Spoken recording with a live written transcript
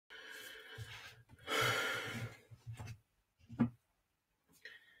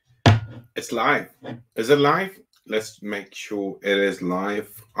It's live. Is it live? Let's make sure it is live.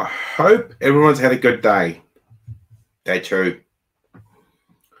 I hope everyone's had a good day. Day 2.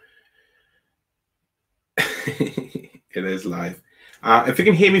 It is live. If you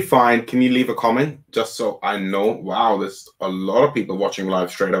can hear me fine, can you leave a comment just so I know? Wow, there's a lot of people watching live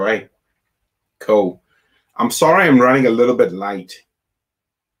straight away. Cool. I'm sorry I'm running a little bit late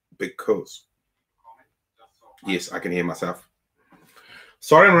because... Yes, I can hear myself.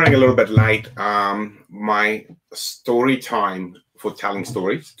 Sorry I'm running a little bit late. My story time for telling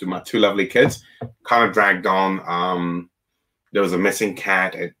stories to my 2 lovely kids kind of dragged on. There was a missing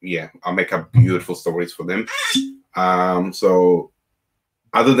cat. Yeah, I'll make up beautiful stories for them. So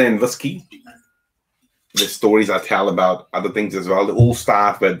other than whiskey, the stories I tell about other things as well. They all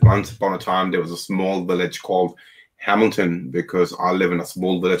start with once upon a time there was a small village called Hamilton, because I live in a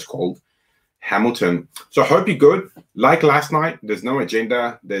small village called Hamilton. So I hope you're good. Like last night, there's no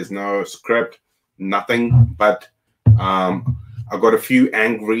agenda, there's no script, nothing. But I got a few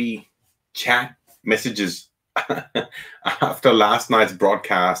angry chat messages after last night's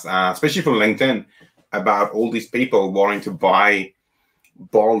broadcast, especially from LinkedIn, about all these people wanting to buy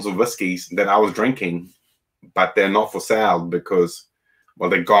bottles of whiskies that I was drinking, but they're not for sale because, well,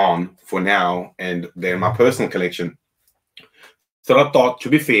 they're gone for now and they're in my personal collection. So I thought, to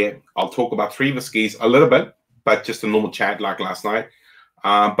be fair, I'll talk about 3 whiskies a little bit, but just a normal chat like last night.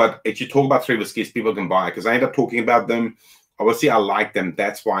 But if you talk about 3 whiskies, people can buy, because I end up talking about them. Obviously, I like them.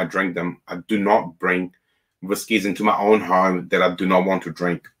 That's why I drink them. I do not bring whiskies into my own home that I do not want to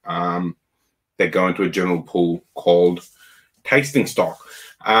drink. They go into a general pool called tasting stock.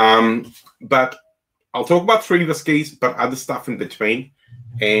 But I'll talk about 3 whiskies, but other stuff in between.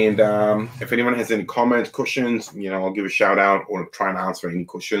 And if anyone has any comments, questions, I'll give a shout out or try and answer any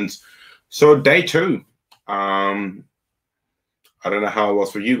questions. So day 2, I don't know how it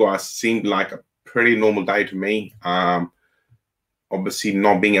was for you guys. Seemed like a pretty normal day to me. Obviously,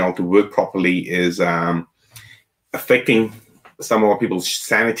 not being able to work properly is affecting some of people's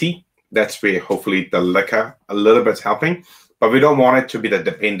sanity. That's where hopefully the liquor a little bit's helping. But we don't want it to be the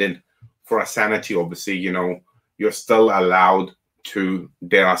dependent for our sanity. Obviously, you're still allowed to,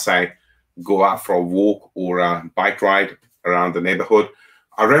 dare I say, go out for a walk or a bike ride around the neighborhood.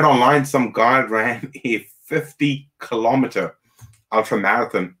 I read online some guy ran a 50-kilometer ultra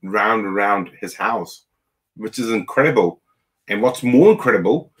marathon round around his house, which is incredible. And what's more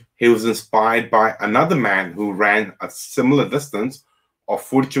incredible, he was inspired by another man who ran a similar distance of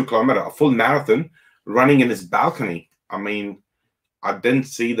 42 kilometers, a full marathon, running in his balcony. I mean, I didn't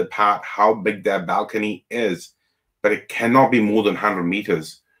see the part how big that balcony is, but it cannot be more than 100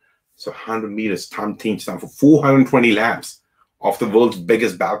 meters. So 100 meters time for 420 laps of the world's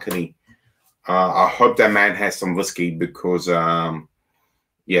biggest balcony. I hope that man has some whiskey because,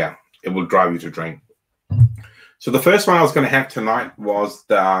 yeah, it will drive you to drink. So the first one I was going to have tonight was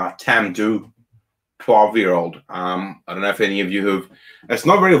the Tamdhu 12-year-old. I don't know if any of you have. It's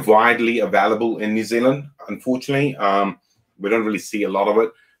not very widely available in New Zealand, unfortunately. We don't really see a lot of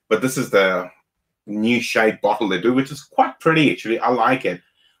it. But this is the new shape bottle they do, which is quite pretty, actually. I like it.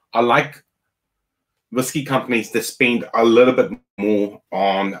 I like whiskey companies that spend a little bit more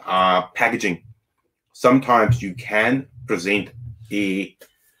on packaging. Sometimes you can present a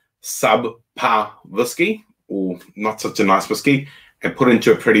subpar whiskey or not such a nice whiskey and put it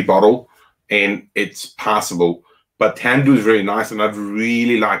into a pretty bottle and it's passable. But Tamdhu is really nice and I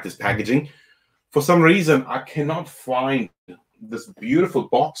really like this packaging. For some reason, I cannot find this beautiful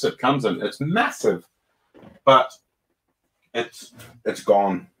box it comes in. It's massive, but it's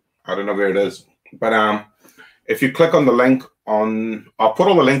gone. I don't know where it is. But if you click on the link I'll put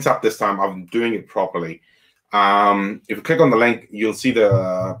all the links up this time. I'm doing it properly. If you click on the link, you'll see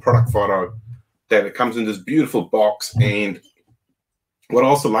the product photo that it comes in this beautiful box. And what I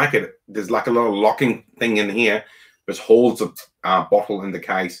also like it, there's like a little locking thing in here which holds a bottle in the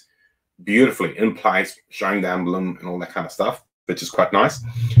case beautifully in place, showing the emblem and all that kind of stuff, which is quite nice.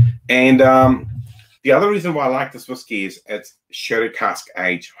 And the other reason why I like this whiskey is it's sherry cask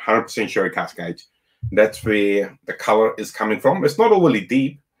age, 100% sherry cask age. That's where the color is coming from. It's not overly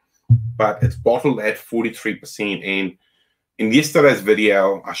deep, but it's bottled at 43%. And in yesterday's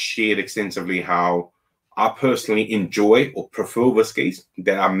video, I shared extensively how I personally enjoy or prefer whiskeys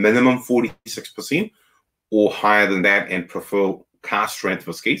that are minimum 46% or higher than that, and prefer cask strength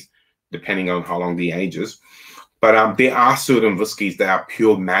whiskeys, depending on how long the age is. But there are certain whiskies that are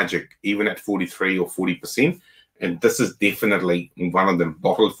pure magic, even at 43 or 40%. And this is definitely one of them,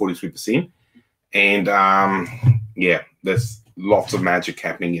 bottled 43%. And yeah, there's lots of magic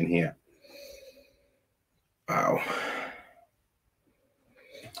happening in here. Wow.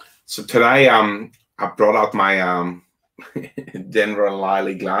 So today, I brought out my Denver and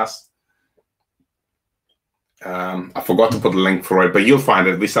Liley glass. I forgot to put the link for it, but you'll find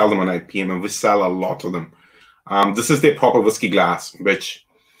it. We sell them on 8 p.m. and we sell a lot of them. This is their proper whiskey glass, which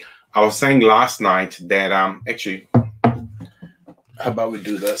I was saying last night that actually, how about we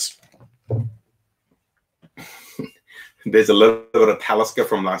do this? There's a little bit of Talisker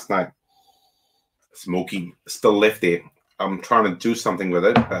from last night. Smoky, still left there. I'm trying to do something with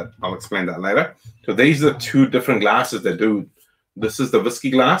it, but I'll explain that later. So these are 2 different glasses that do. This is the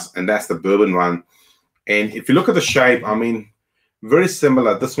whiskey glass, and that's the bourbon one. And if you look at the shape, I mean, very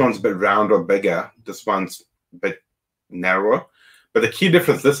similar. This one's a bit rounder, bigger. This one's a bit narrower. But the key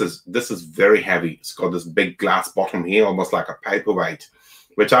difference, this is very heavy. It's got this big glass bottom here, almost like a paperweight,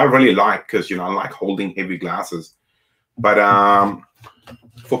 which I really like because, you know, I like holding heavy glasses. But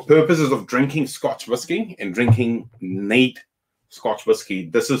for purposes of drinking Scotch whiskey and drinking neat Scotch whiskey,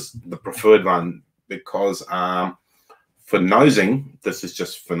 this is the preferred one because for nosing, this is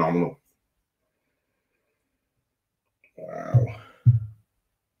just phenomenal. Wow.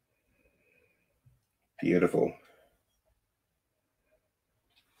 Beautiful.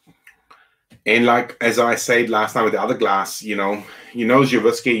 And like, as I said last time with the other glass, you know, you nose your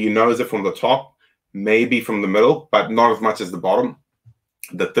whiskey, you nose it from the top, maybe from the middle, but not as much as the bottom.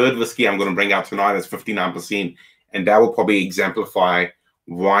 The third whiskey I'm going to bring out tonight is 59%, and that will probably exemplify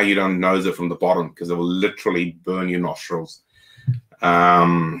why you don't nose it from the bottom, because it will literally burn your nostrils.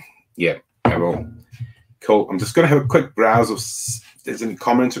 Yeah, I will. Cool. I'm just going to have a quick browse of if there's any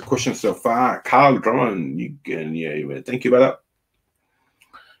comments or questions so far. Carl Drummond, you can, yeah, thank you about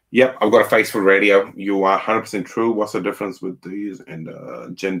that. Yep, I've got a face for radio. You are 100% true. What's the difference with these and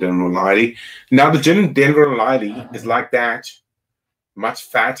gin Denver and Liley? Now, the gin Denver and Liley is like that, much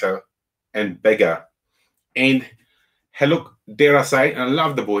fatter and bigger. And hey, look, dare I say, and I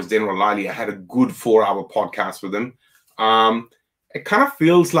love the boys, Denver and Liley. I had a good 4-hour podcast with them. It kind of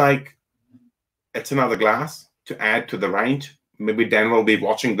feels like it's another glass to add to the range. Maybe Dan will be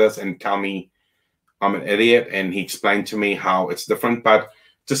watching this and tell me I'm an idiot, and he explained to me how it's different. But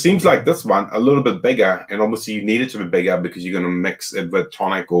it just seems like this one a little bit bigger, and obviously you need it to be bigger because you're going to mix it with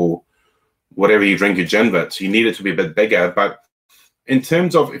tonic or whatever you drink your gin with. So you need it to be a bit bigger. But in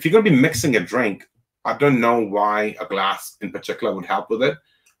terms of if you're going to be mixing a drink, I don't know why a glass in particular would help with it.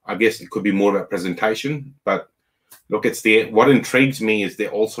 I guess it could be more of a presentation. But look, it's there. What intrigues me is they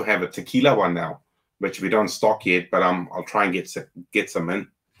also have a tequila one now, which we don't stock yet, but I'll try and get some in.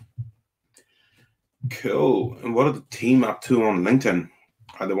 Cool. And what are the team up to on LinkedIn?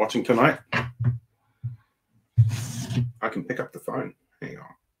 Are they watching tonight? I can pick up the phone. Hang on.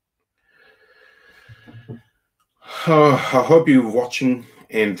 Oh, I hope you're watching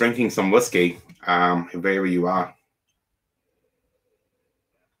and drinking some whiskey, wherever you are.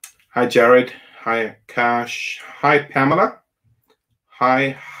 Hi, Jared. Hi, Cash. Hi, Pamela.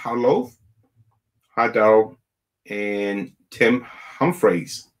 Hi, hello. Hi, Daryl. And Tim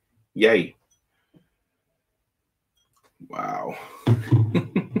Humphreys. Yay. Wow.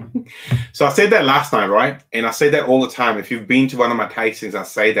 So I said that last night, right? And I say that all the time. If you've been to one of my tastings, I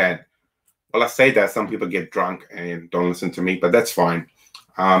say that. Well, I say that some people get drunk and don't listen to me, but that's fine.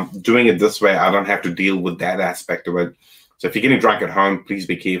 Doing it this way, I don't have to deal with that aspect of it. So if you're getting drunk at home, please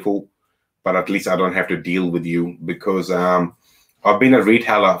be careful. But at least I don't have to deal with you because I've been a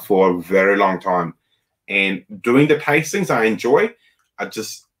retailer for a very long time. And doing the tastings I enjoy.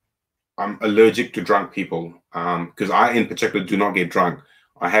 I'm allergic to drunk people because I, in particular, do not get drunk.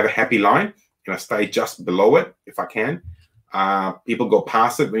 I have a happy line and I stay just below it if I can. People go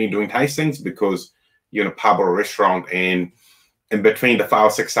past it when you're doing tastings because you're in a pub or a restaurant, and in between the 5 or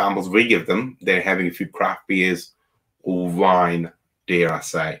 6 samples we give them, they're having a few craft beers or wine, dare I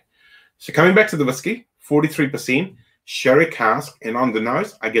say. So coming back to the whiskey, 43%, sherry cask, and on the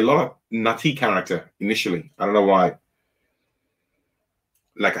nose, I get a lot of nutty character initially. I don't know why.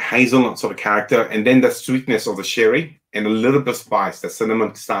 Like a hazelnut sort of character, and then the sweetness of the sherry and a little bit of spice. The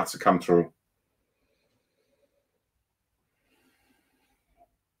cinnamon starts to come through.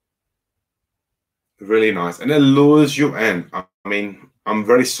 Really nice, and it lures you in. I mean, I'm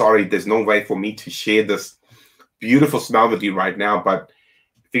very sorry. There's no way for me to share this beautiful smell with you right now, but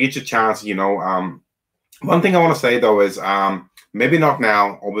if you get your chance, you know, one thing I want to say though is maybe not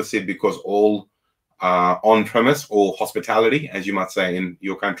now, obviously, because all on-premise or hospitality, as you might say in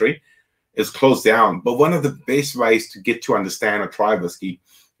your country, is closed down. But one of the best ways to get to understand or try whiskey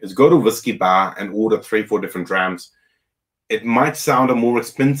is go to a whiskey bar and order 3 or 4 different drams. It might sound a more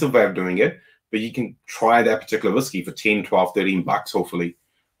expensive way of doing it, but you can try that particular whiskey for 10, 12, 13 bucks, hopefully,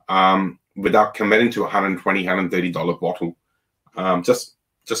 without committing to $120, $130 bottle. Just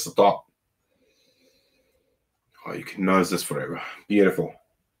Just the top. Oh, you can nose this forever. Beautiful.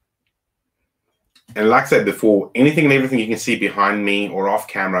 And like I said before, anything and everything you can see behind me or off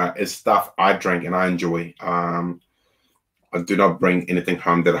camera is stuff I drink and I enjoy. I do not bring anything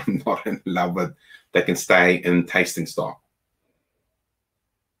home that I'm not in love with that can stay in tasting stock.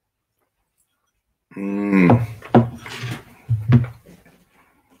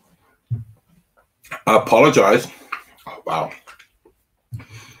 I apologize. Oh, wow.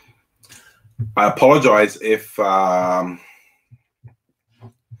 I apologize if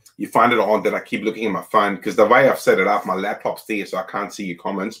you find it odd that I keep looking at my phone, because the way I've set it up, my laptop's there, so I can't see your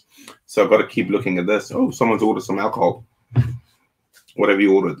comments. So I've got to keep looking at this. Oh, someone's ordered some alcohol. Whatever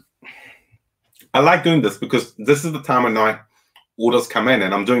you ordered. I like doing this because this is the time of night orders come in,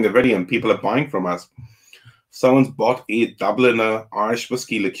 and I'm doing the video and people are buying from us. Someone's bought a Dubliner Irish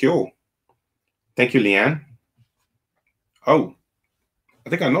whiskey liqueur. Thank you, Leanne. Oh, I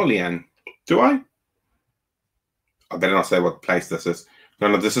think I know Leanne. Do I? I better not say what place this is.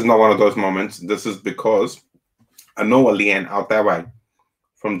 No, this is not one of those moments. This is because I know a Leanne out that way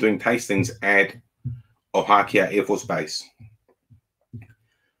from doing tastings at Ohio Air Force Base.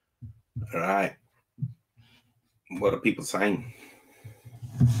 All right. What are people saying?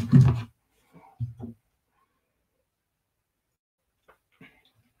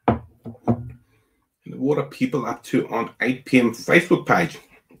 What are people up to on 8 p.m. Facebook page?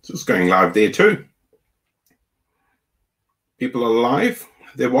 It's just going live there too. People are live.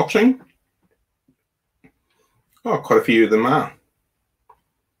 They're watching. Oh, quite a few of them are.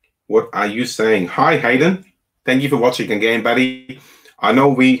 What are you saying? Hi, Hayden. Thank you for watching again, buddy. I know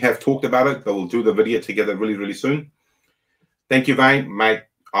we have talked about it, but we'll do the video together really, really soon. Thank you, Vane. Mate,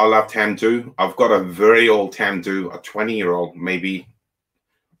 I love Tamdhu. I've got a very old Tamdhu, a 20-year-old, maybe.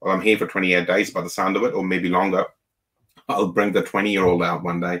 Well, I'm here for 28 days by the sound of it, or maybe longer. I'll bring the 20-year-old out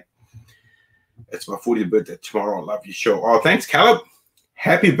one day. It's my 40th birthday tomorrow. I love your show. Oh, thanks, Caleb.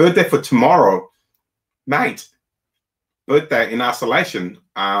 Happy birthday for tomorrow. Mate, birthday in isolation.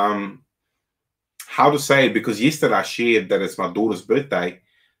 How to say it, because yesterday I shared that it's my daughter's birthday,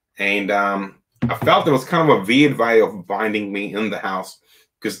 and I felt it was kind of a weird way of binding me in the house,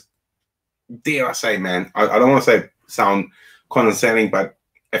 because dare I say, man, I don't want to sound condescending, but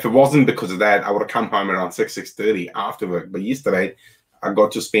if it wasn't because of that, I would have come home around 6:30 after work. But yesterday I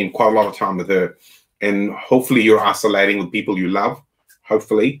got to spend quite a lot of time with her, and hopefully you're isolating with people you love.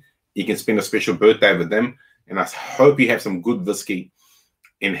 Hopefully you can spend a special birthday with them, and I hope you have some good whiskey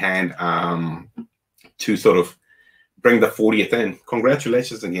in hand to sort of bring the 40th in.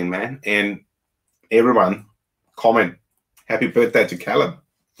 Congratulations again, man. And everyone, comment, happy birthday to Caleb.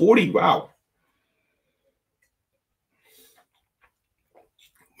 40, wow.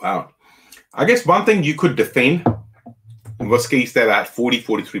 Wow. I guess one thing you could defend whiskies that are at 40,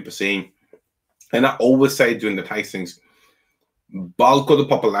 43%, and I always say during the tastings, bulk of the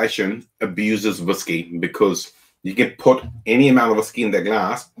population abuses whiskey, because you can put any amount of whiskey in their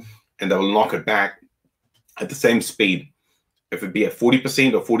glass and they will knock it back at the same speed. If it be at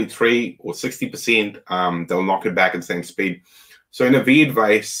 40% or 43 or 60%, they'll knock it back at the same speed. So in a weird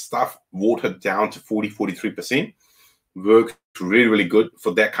way, stuff watered down to 40, 43% works really, really good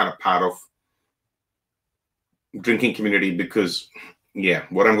for that kind of part of drinking community, because, yeah,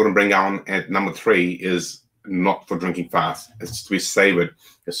 what I'm going to bring on at number 3 is not for drinking fast. It's to be savored.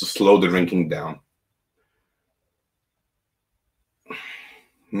 It's to slow the drinking down.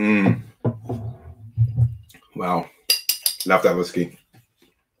 Wow. Love that whiskey.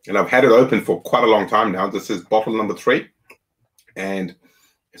 And I've had it open for quite a long time now. This is bottle number 3. And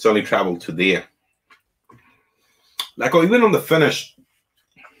it's only traveled to there. Like, or even on the finish,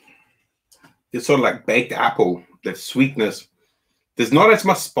 it's sort of like baked apple, that sweetness. There's not as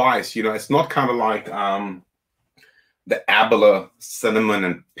much spice, you know. It's not kind of like the Abela cinnamon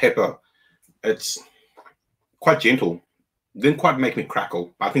and pepper. It's quite gentle. Didn't quite make me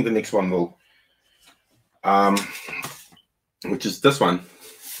crackle. I think the next one will, which is this one.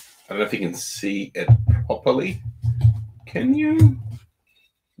 I don't know if you can see it properly. Can you?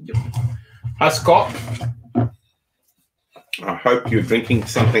 Yep. Hi, Scott. I hope you're drinking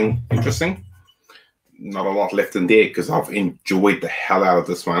something interesting. Not a lot left in there because I've enjoyed the hell out of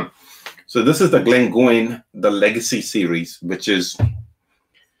this one. So this is the Glengoyne, the Legacy series, which is,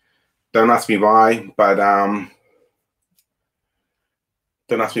 don't ask me why, but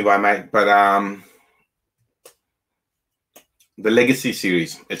don't ask me why, mate, but the Legacy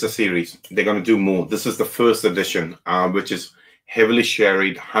series, it's a series. They're going to do more. This is the first edition, which is heavily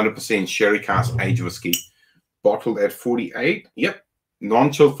sherried, 100% sherry cask aged whiskey, bottled at 48. Yep,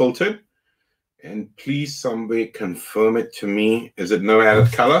 non-chill filtered. And please somebody confirm it to me. Is it no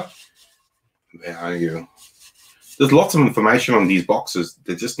added color? Where are you? There's lots of information on these boxes.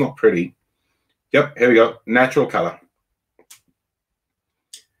 They're just not pretty. Yep, here we go. Natural color.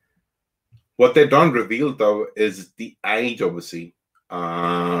 What they don't reveal, though, is the age, obviously.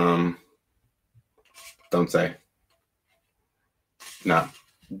 Don't say. No,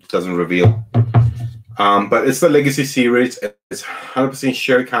 doesn't reveal. But it's the Legacy Series. It's 100%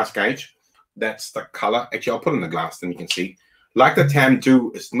 sherry cask age. That's the color. Actually, I'll put it in the glass, then you can see. Like the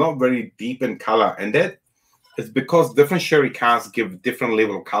Tamdhu, it's not very deep in color. And that is because different sherry casks give different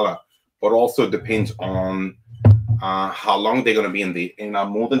level of color, but also depends on how long they're going to be in there. And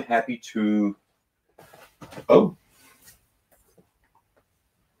I'm more than happy to... Oh.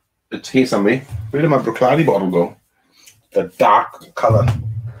 It's here somewhere. Where did my Bruichladdich bottle go? The dark color.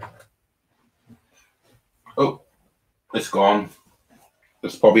 Oh, it's gone.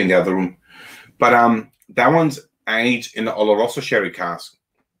 It's probably in the other room. But that one's aged in the Oloroso sherry cask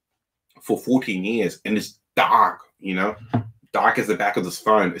for 14 years, and it's dark, you know, dark as the back of this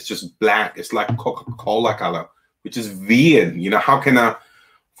phone. It's just black. It's like Coca-Cola color, which is weird. You know, how can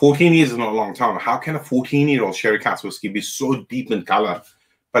 14 years is not a long time. How can a 14-year-old sherry cask whiskey be so deep in color?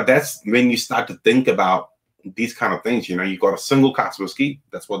 But that's when you start to think about these kind of things. You know, you got a single cask whiskey.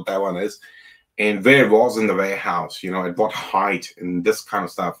 That's what that one is. And where it was in the warehouse, you know, at what height and this kind of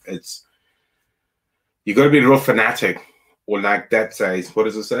stuff. It's, you got to be a real fanatic, or like that says, what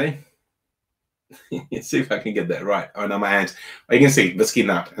does it say? Let's see if I can get that right. Oh, no, my hands. You can see whiskey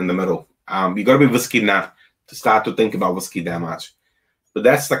nut in the middle. You got to be whiskey nut to start to think about whiskey that much. But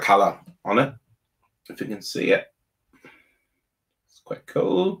that's the color on it, if you can see it. It's quite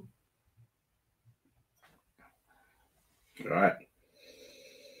cool. All right.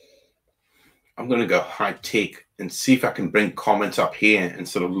 I'm going to go high tech and see if I can bring comments up here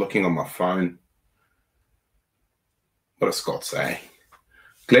instead of looking on my phone. What does Scott say?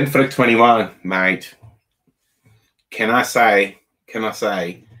 Glenfiddich 21, mate. Can I say,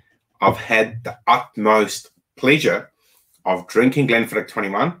 I've had the utmost pleasure of drinking Glenfiddich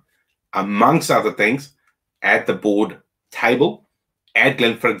 21, amongst other things, at the board table at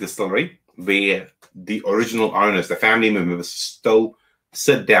Glenfiddich Distillery, where the original owners, the family members, still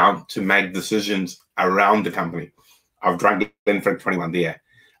sit down to make decisions around the company. I've drunk Glenfiddich 21 there.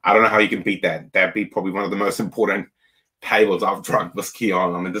 I don't know how you can beat that. That'd be probably one of the most important tables I've drunk whiskey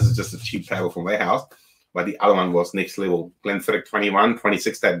on. I mean, this is just a cheap table from their house, but the other one was next level. Glenfiddich 21,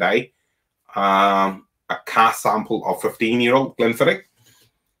 26 that day. A cask sample of 15-year-old Glenfiddich,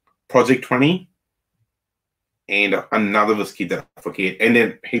 Project 20, and another whiskey that I forget, and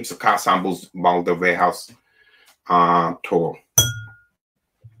then heaps of cask samples while the warehouse tour.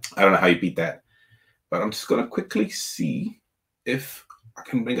 I don't know how you beat that, but I'm just going to quickly see if I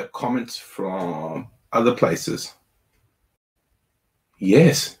can bring up comments from other places.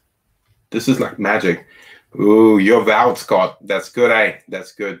 Yes, this is like magic. Ooh, you're vowed, Scott. That's good, eh?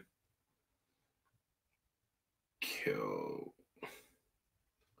 That's good. Cool.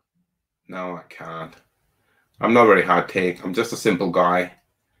 No, I can't. I'm not very hard tech. I'm just a simple guy.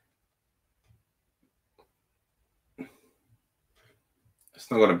 It's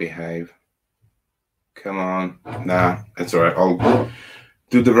not going to behave. Come on. Nah, it's all right. I'll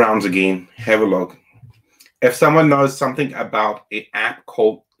do the rounds again. Have a look. If someone knows something about an app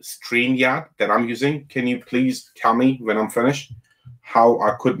called StreamYard that I'm using, can you please tell me when I'm finished how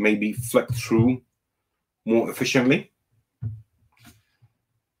I could maybe flick through more efficiently?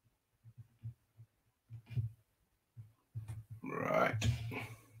 Right.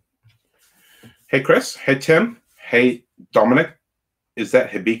 Hey, Chris. Hey, Tim. Hey, Dominic. Is that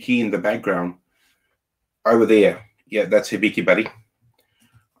Hibiki in the background? Over there. Yeah, that's Hibiki, buddy.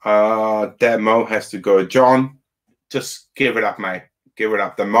 That Mo has to go. John, just give it up, mate. Give it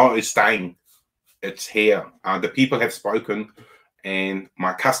up. The Mo is staying. It's here. The people have spoken, and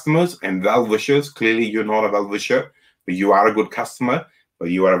my customers and well-wishers, clearly you're not a well-wisher, but you are a good customer, but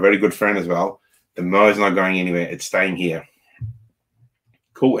you are a very good friend as well. The Mo is not going anywhere. It's staying here.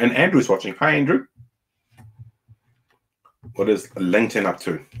 Cool. And Andrew's watching. Hi, Andrew. What is LinkedIn up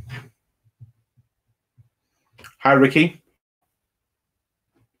to? Hi, Ricky.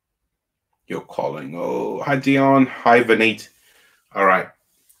 You're calling. Oh, hi, Dion. Hi, Vineet. All right.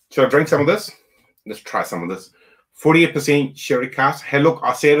 Should I drink some of this? Let's try some of this. 48% sherry cask. Hey, look,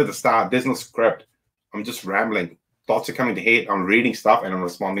 I said at the start, there's no script. I'm just rambling. Thoughts are coming to head. I'm reading stuff and I'm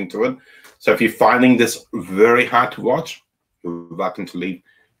responding to it. So if you're finding this very hard to watch, you're welcome to leave.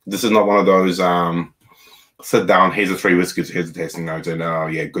 This is not one of those sit down, here's the 3 whiskies, here's the tasting notes, and oh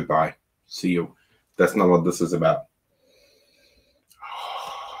yeah, goodbye. See you. That's not what this is about.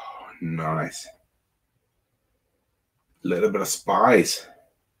 Oh, Nice. A little bit of spice.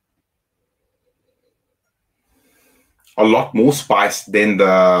 A lot more spice than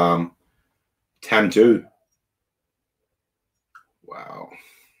the Tamdhu. Wow.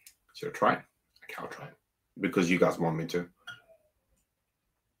 Should I try it? Okay, I'll try it because you guys want me to.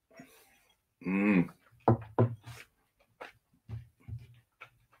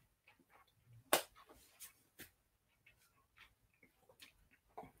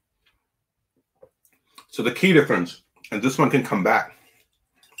 So the key difference, and this one can come back,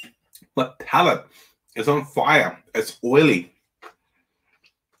 but palate is on fire. It's oily.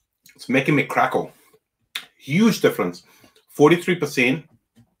 It's making me crackle. Huge difference. 43%,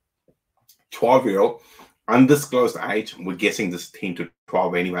 12-year-old, undisclosed age. We're guessing this is 10 to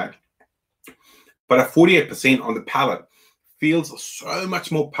 12 anyway. But at 48% on the palate, feels so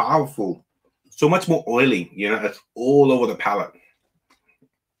much more powerful, so much more oily. You know, it's all over the palate.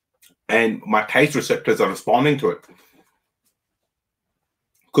 And my taste receptors are responding to it.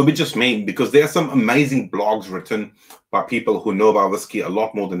 Could be just me, because there are some amazing blogs written by people who know about whiskey a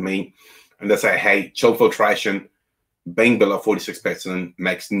lot more than me. And they say, hey, chill filtration, being below 46%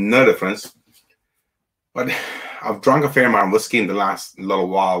 makes no difference. But I've drunk a fair amount of whiskey in the last little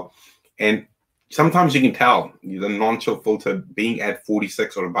while. And sometimes you can tell the non-chill filter being at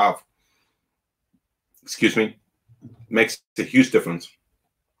 46 or above, excuse me, makes a huge difference.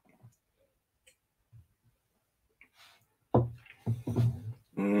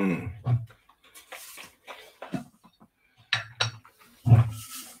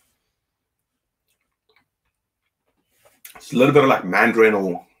 It's a little bit of like mandarin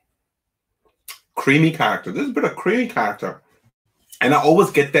or creamy character. There's a bit of creamy character. And I always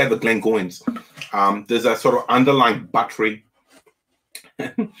get that with Glengoynes. There's a sort of underlying buttery,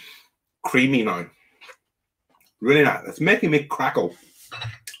 creamy note. Really nice. It's making me crackle.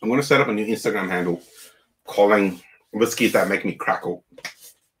 I'm going to set up a new Instagram handle calling whiskeys that make me crackle.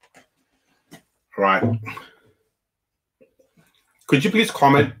 All right. Could you please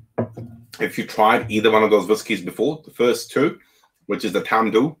comment if you tried either one of those whiskeys before? The first two, which is the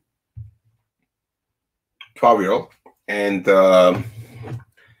Tamdhu, 12-year-old, and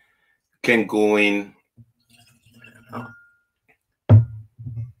Glengoyne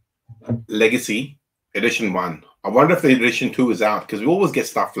Legacy Edition 1. I wonder if the Edition 2 is out, because we always get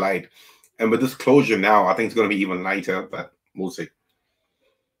stuff late. And with this closure now, I think it's going to be even later, but we'll see.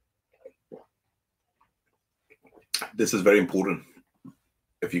 This is very important.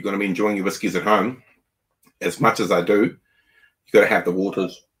 If you're going to be enjoying your whiskeys at home, as much as I do, you got to have the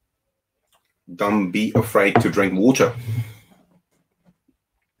waters. Don't be afraid to drink water.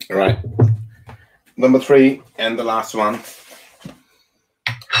 All right. Number 3 and the last one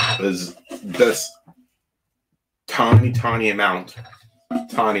is this tiny amount.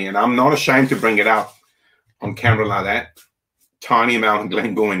 Tiny, and I'm not ashamed to bring it out on camera like that. Tiny amount of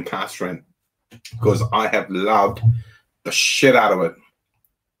Glengoyne Cask strength, because I have loved the shit out of it.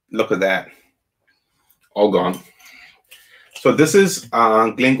 Look at that. All gone. So this is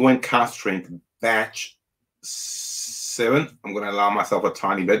Glengoyne Cask strength batch 7. I'm going to allow myself a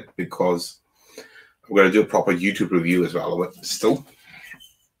tiny bit because I'm going to do a proper YouTube review as well of it still.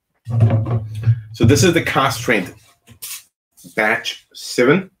 So this is the cask strength batch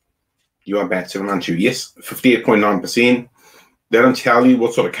 7. You are batch 7, aren't you? Yes, 58.9%. They don't tell you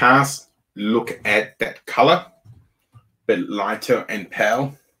what sort of cask. Look at that color. Bit lighter and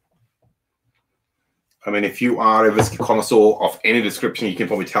pale. I mean, if you are a whiskey connoisseur of any description, you can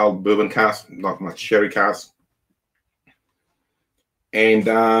probably tell bourbon cask, not much sherry cask. And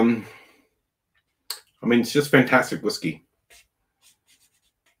I mean, it's just fantastic whiskey.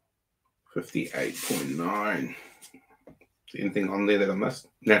 58.9. Anything on there that I missed?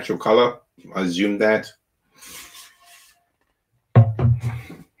 Natural color. I assume that.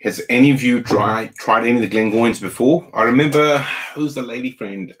 Has any of you tried any of the Glengoynes before? I remember, who's the lady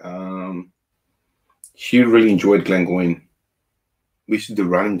friend? She really enjoyed Glengoyne. We used to do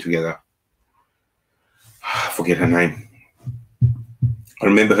running together. I forget her name. I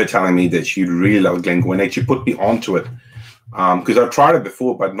remember her telling me that she really loved Glengoyne. She put me onto it because I've tried it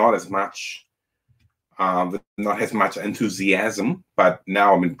before, but not as much. Not as much enthusiasm, but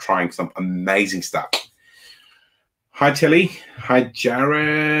now I've been trying some amazing stuff. Hi, Tilly. Hi,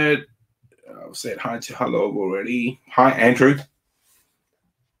 Jared. I've said hi to hello already. Hi, Andrew.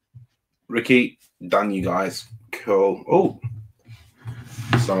 Ricky. Done, you guys. Cool. Oh,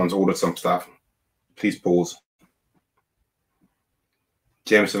 someone's ordered some stuff. Please pause.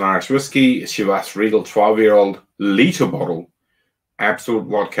 Jameson Irish Whiskey, Chivas Regal 12-year-old liter bottle, Absolute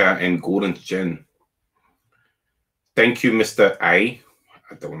Vodka, and Gordon's Gin. Thank you, Mr. A.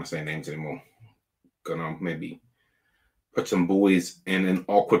 I don't want to say names anymore. Gonna maybe put some boys in an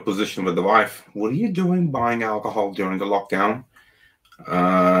awkward position with the wife. What are you doing buying alcohol during the lockdown?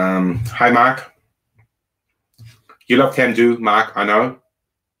 Hi, Mark. You love Tamdhu, Mark, I know.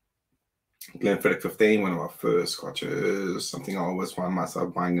 Glenfiddich 15, one of our first scotches. Something I always find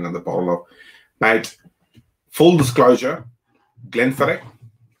myself buying another bottle of. Mate, full disclosure, Glenfiddich,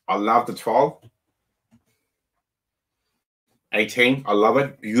 I love the 12. 18, I love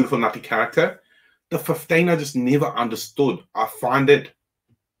it. Beautiful nutty character. The 15, I just never understood. I find it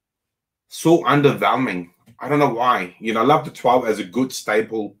so underwhelming. I don't know why. You know, I love the 12 as a good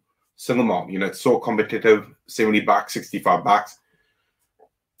staple single malt. You know, it's so competitive, $70, $65,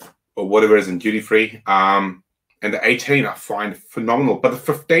 or whatever is in duty free. And the 18 I find phenomenal. But the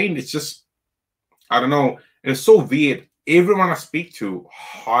 15, it's just, I don't know. And it's so weird. Everyone I speak to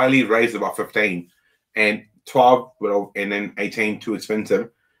highly raves about 15. And 12, well, and then 18 too expensive.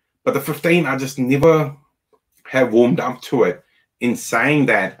 But the 15, I just never have warmed up to it. In saying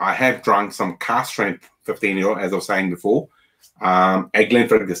that, I have drunk some cask strength 15-year-old, as I was saying before, at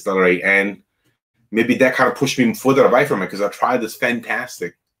Glenfiddich Distillery, and maybe that kind of pushed me further away from it because I tried this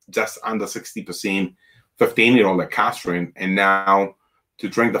fantastic, just under 60% 15-year-old at cask strength, and now to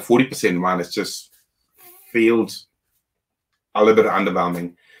drink the 40% one, it just feels a little bit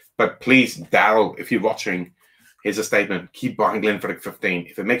underwhelming. But please, Daryl, if you're watching, here's a statement. Keep buying Glenfiddich 15.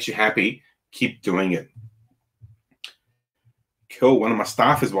 If it makes you happy, keep doing it. Cool. One of my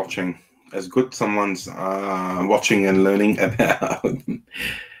staff is watching. As good someone's watching and learning about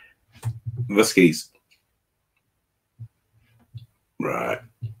whiskies. Right.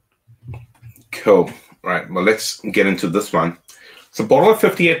 Cool. Right. Well, let's get into this one. It's a bottle of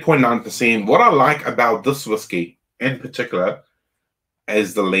 58.9%. What I like about this whiskey in particular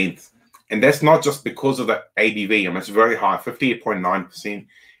is the length. And that's not just because of the ABV. I mean, it's very high, 58.9%.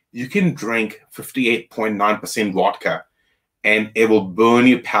 You can drink 58.9% vodka and it will burn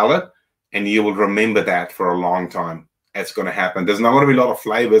your palate and you will remember that for a long time. That's going to happen. There's not going to be a lot of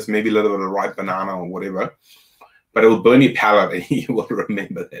flavors, maybe a little bit of ripe banana or whatever, but it will burn your palate and you will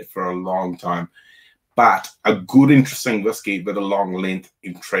remember that for a long time. But a good, interesting whiskey with a long length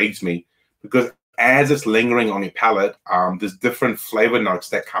intrigues me because as it's lingering on your palate, there's different flavor notes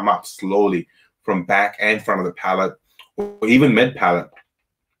that come up slowly from back and front of the palate or even mid palate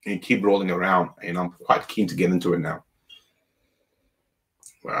and keep rolling around. And I'm quite keen to get into it now.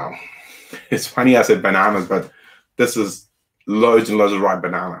 Wow. It's funny I said bananas, but this is loads and loads of ripe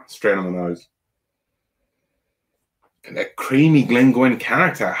banana straight on the nose. And that creamy Glengoyne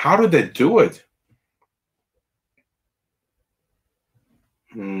character, how did they do it?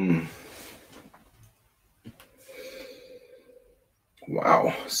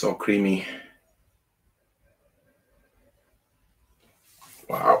 Wow, so creamy.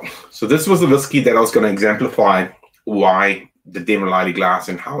 Wow. So this was the whiskey that I was going to exemplify why the Demerlady glass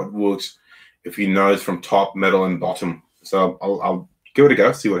and how it works if you nose from top, middle, and bottom. So I'll give it a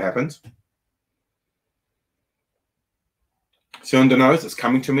go, see what happens. So in the nose, it's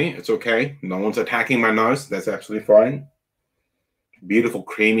coming to me. It's okay. No one's attacking my nose. That's absolutely fine. Beautiful,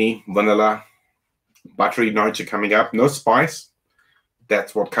 creamy, vanilla, buttery notes are coming up. No spice.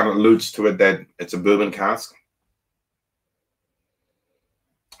 That's what kind of alludes to it that it's a bourbon cask.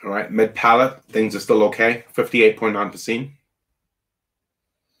 All right, mid palate, things are still okay. 58.9%.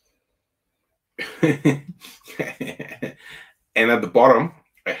 And at the bottom,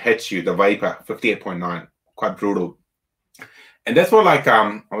 it hits you, the vapor, 58.9. Quite brutal. And that's what, like,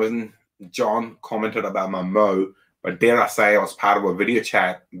 John commented about my mo, but dare I say I was part of a video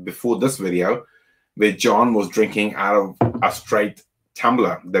chat before this video where John was drinking out of a straight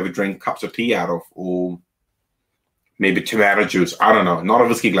tumbler that we drink cups of tea out of, or maybe tomato juice. I don't know, not a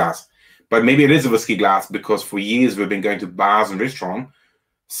whiskey glass. But maybe it is a whiskey glass because for years we've been going to bars and restaurants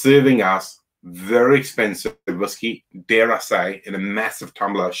serving us very expensive whiskey, dare I say, in a massive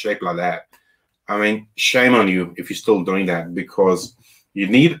tumbler shaped like that. I mean, shame on you if you're still doing that, because you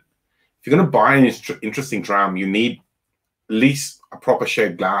need, if you're going to buy an interesting dram, you need at least a proper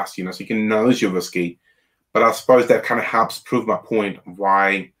shaped glass, you know, so you can nose your whiskey. But I suppose that kind of helps prove my point of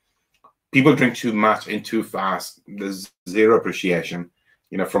why people drink too much and too fast. There's zero appreciation,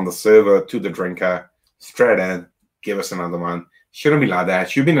 you know, from the server to the drinker, straight in, give us another one. Shouldn't be like that.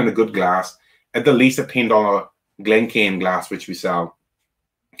 Should be in a good glass, at the least a $10 Glengoyne glass, which we sell.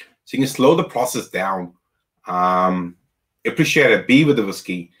 So you can slow the process down. Appreciate it. Be with the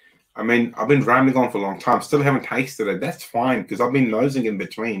whiskey. I mean, I've been rambling on for a long time. Still haven't tasted it. That's fine because I've been nosing in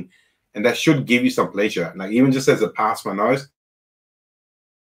between. And that should give you some pleasure. Like even just as it passed my nose,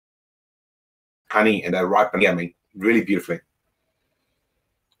 honey and that ripe, yeah, I mean, really beautifully.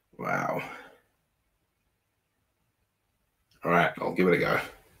 Wow. All right, I'll give it a go.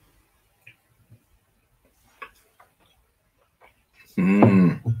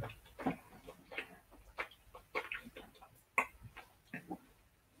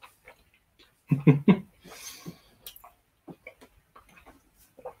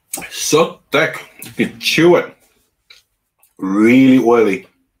 So thick, you can chew it. Really oily.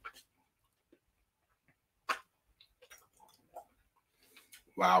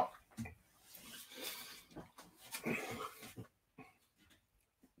 Wow.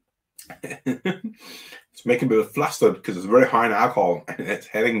 It's making me a bit flustered because it's very high in alcohol and it's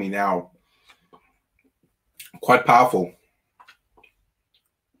hitting me now. Quite powerful.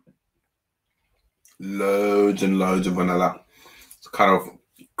 Loads and loads of vanilla. It's kind of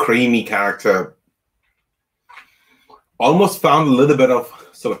creamy character. Almost found a little bit of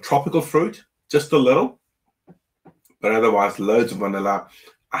sort of tropical fruit, just a little. But otherwise, loads of vanilla,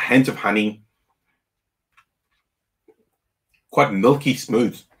 a hint of honey. Quite milky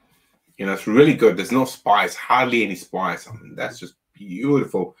smooth. You know, it's really good. There's no spice, hardly any spice. I mean, that's just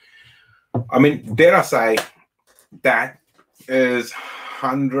beautiful. I mean, dare I say, that is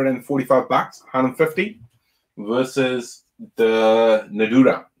 145 bucks, 150 versus the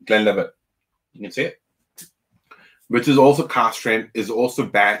Nadura Glenlivet. You can see it. Which is also cask strength, is also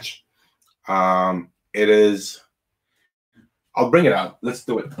batch. It is, I'll bring it out. Let's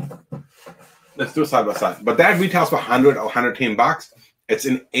do it. Let's do it side by side. But that retails for 100 or 110 bucks. It's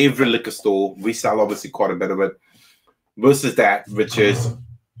in every liquor store. We sell obviously quite a bit of it. Versus that, which is,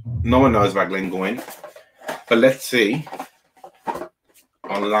 no one knows about Glengoyne. But let's see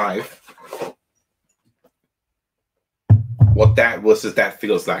on live what that versus that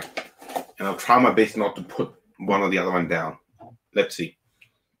feels like. And I'll try my best not to put one or the other one down. Let's see.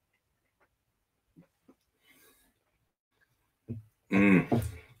 And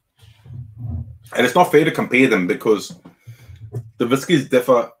it's not fair to compare them because the whiskies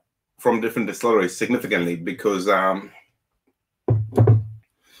differ from different distilleries significantly because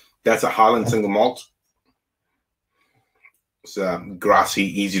that's a Highland single malt. It's a grassy,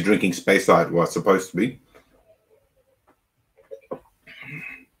 easy drinking space side was supposed to be.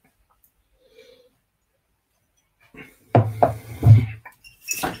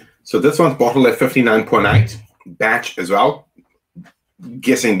 So this one's bottled at 59.8, batch as well.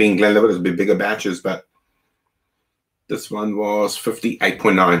 Guessing being Glenlivet is a bit bigger batches, but this one was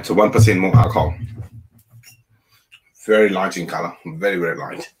 58.9, so 1% more alcohol. Very light in color, very, very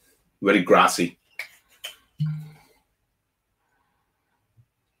light, very grassy.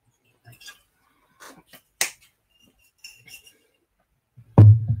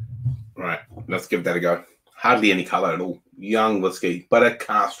 Right, let's give that a go. Hardly any color at all. Young whiskey, but a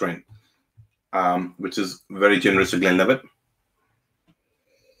cask strength, which is very generous to Glenlivet.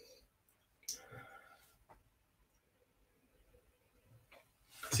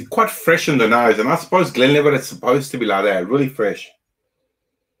 See, quite fresh in the nose, and I suppose Glenlivet is supposed to be like that, really fresh.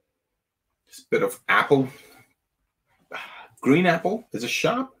 Just a bit of apple. Green apple. Is it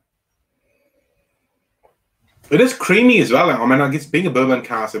sharp? It is creamy as well. I mean, I guess being a bourbon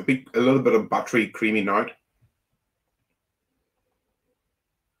cask, a little bit of buttery, creamy note.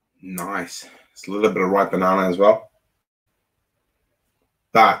 Nice. It's a little bit of ripe banana as well.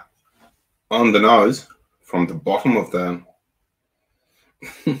 But on the nose, from the bottom of the...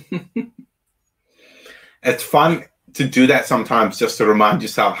 It's fun to do that sometimes just to remind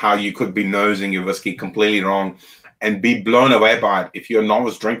yourself how you could be nosing your whiskey completely wrong and be blown away by it. If you're a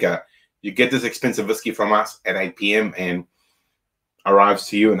novice drinker, you get this expensive whiskey from us at 8 p.m. and arrives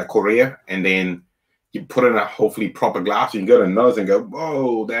to you in a courier, and then you put in a hopefully proper glass, you can go to nose and go,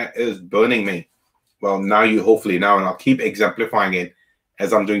 whoa, that is burning me. Well, now you hopefully know, and I'll keep exemplifying it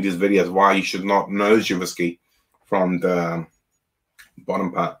as I'm doing these videos, why you should not nose your whiskey from the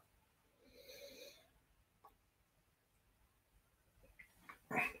bottom part.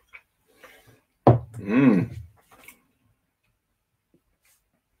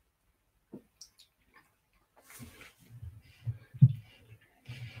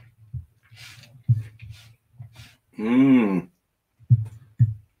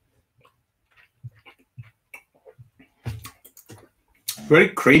 Very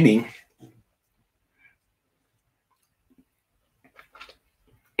creamy.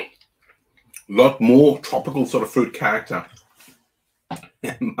 A lot more tropical sort of fruit character.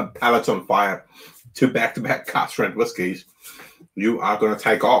 My palate's on fire. Two back-to-back cask strength whiskies. You are going to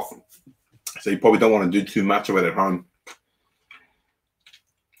take off. So you probably don't want to do too much of it at home.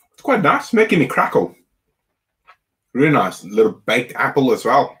 It's quite nice, making me crackle. Really nice. A little baked apple as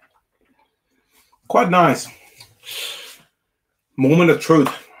well. Quite nice. Moment of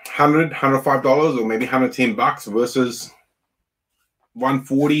truth. $105 or maybe $110 versus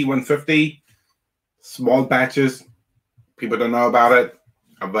 140, 150. Small batches. People don't know about it.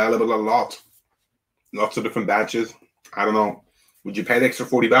 Available a lot. Lots of different batches. I don't know. Would you pay the extra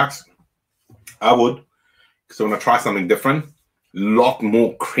 $40? I would. Because I want to try something different. Lot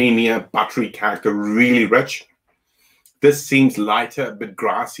more creamier, buttery character, really rich. This seems lighter, a bit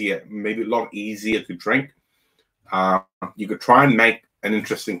grassier, maybe a lot easier to drink. You could try and make an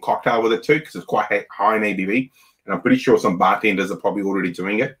interesting cocktail with it too, because it's quite high in ABV. And I'm pretty sure some bartenders are probably already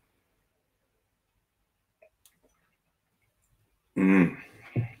doing it.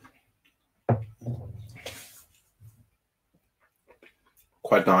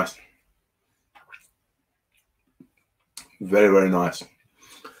 Quite nice. Very, very nice.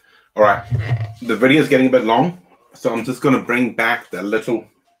 All right. The video is getting a bit long, so I'm just going to bring back the little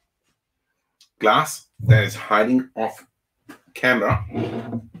glass that is hiding off camera,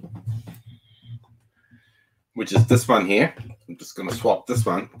 which is this one here. I'm just going to swap this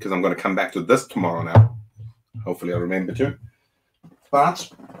one because I'm going to come back to this tomorrow now. Hopefully I'll remember to. But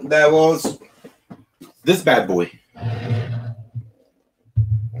there was this bad boy,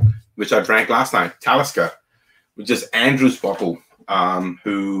 which I drank last night, Talisker, which is Andrew's bottle,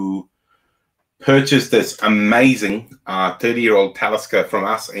 who purchased this amazing 30-year-old Talisker from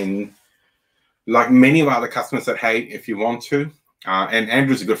us. And like many of our other customers said, hey, if you want to, and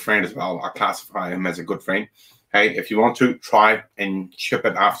Andrew's a good friend as well. I classify him as a good friend. Hey, if you want to, try it and ship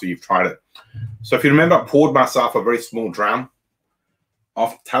it after you've tried it. So if you remember, I poured myself a very small dram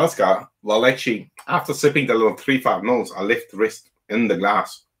of Talisker. Well, actually, after sipping the little 3-5 mils, I left the rest in the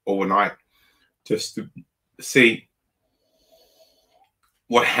glass overnight just to see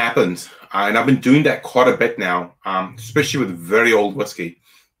what happens. And I've been doing that quite a bit now, especially with very old whiskey.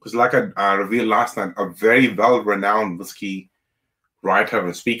 Because like I revealed last night, a very well-renowned whiskey writer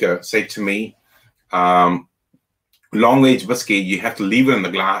and speaker said to me, long-aged whiskey, you have to leave it in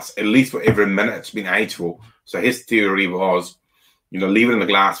the glass at least for every minute it's been aged for. So his theory was, leave it in the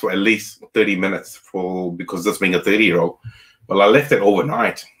glass for at least 30 minutes because this being a 30-year-old. Well, I left it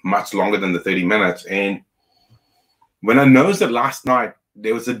overnight, much longer than the 30 minutes. And when I nosed it last night,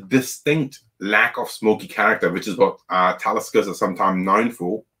 there was a distinct lack of smoky character, which is what Taliskers are sometimes known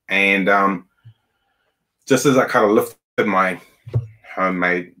for. And just as I kind of lifted my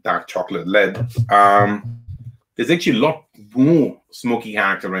homemade dark chocolate lid, there's actually a lot more smoky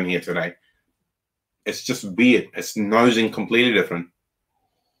character in here today. It's just weird. It's nosing completely different.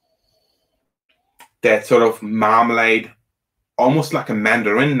 That sort of marmalade, almost like a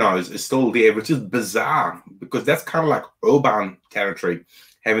mandarin nose, is still there, which is bizarre because that's kind of like urban territory,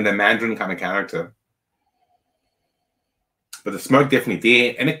 having the mandarin kind of character. But the smoke definitely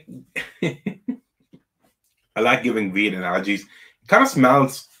there, and it I like giving weird analogies. It kind of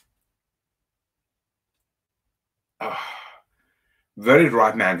smells very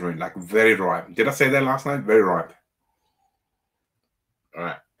ripe mandarin, like very ripe. Did I say that last night? Very ripe. All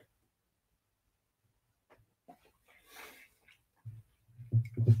right.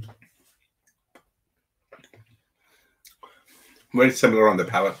 Very similar on the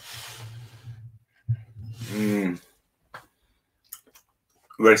palate.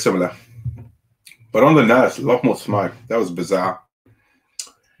 Very similar. But on the nose, a lot more smoke. That was bizarre.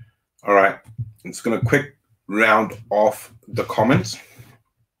 All right. I'm just going to quick round off the comments.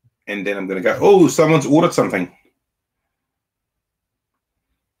 And then I'm going to go, oh, someone's ordered something.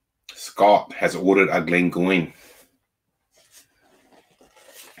 Scott has ordered a Glengoyne.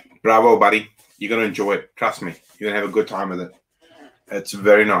 Bravo, buddy. You're going to enjoy it. Trust me. You're going to have a good time with it. It's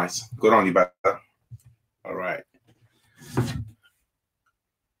very nice. Good on you, brother. All right.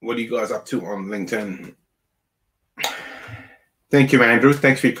 What are you guys up to on LinkedIn? Thank you, Andrew.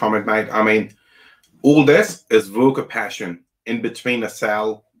 Thanks for your comment, mate. I mean, all this is work of passion in between the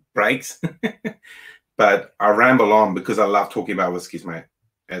sale breaks. But I ramble on because I love talking about whiskeys, mate.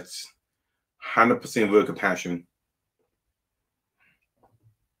 It's 100% work of passion.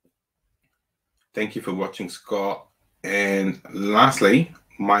 Thank you for watching, Scott. And lastly,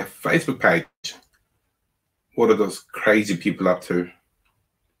 my Facebook page. What are those crazy people up to?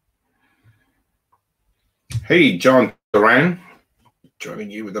 Hey, John Duran, joining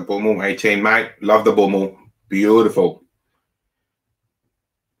you with the Bullmore 18, mate. Love the Bullmore. Beautiful.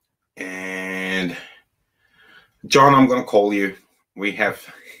 And John, I'm going to call you. We have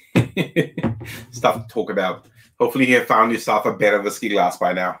stuff to talk about. Hopefully you have found yourself a better whiskey glass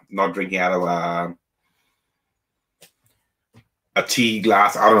by now. Not drinking out of a tea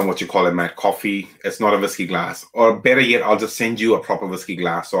glass. I don't know what you call it, mate. Coffee. It's not a whiskey glass. Or better yet, I'll just send you a proper whiskey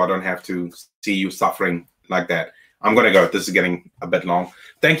glass so I don't have to see you suffering like that. I'm going to go. This is getting a bit long.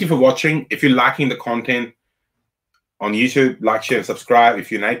 Thank you for watching. If you're liking the content on YouTube, like, share, and subscribe.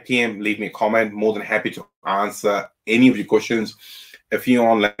 If you're an 8 PM, leave me a comment. More than happy to answer any of your questions. If you're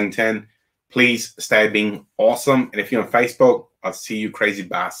on LinkedIn, please stay being awesome. And if you're on Facebook, I'll see you crazy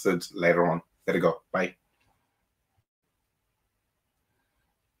bastards later on. Let it go.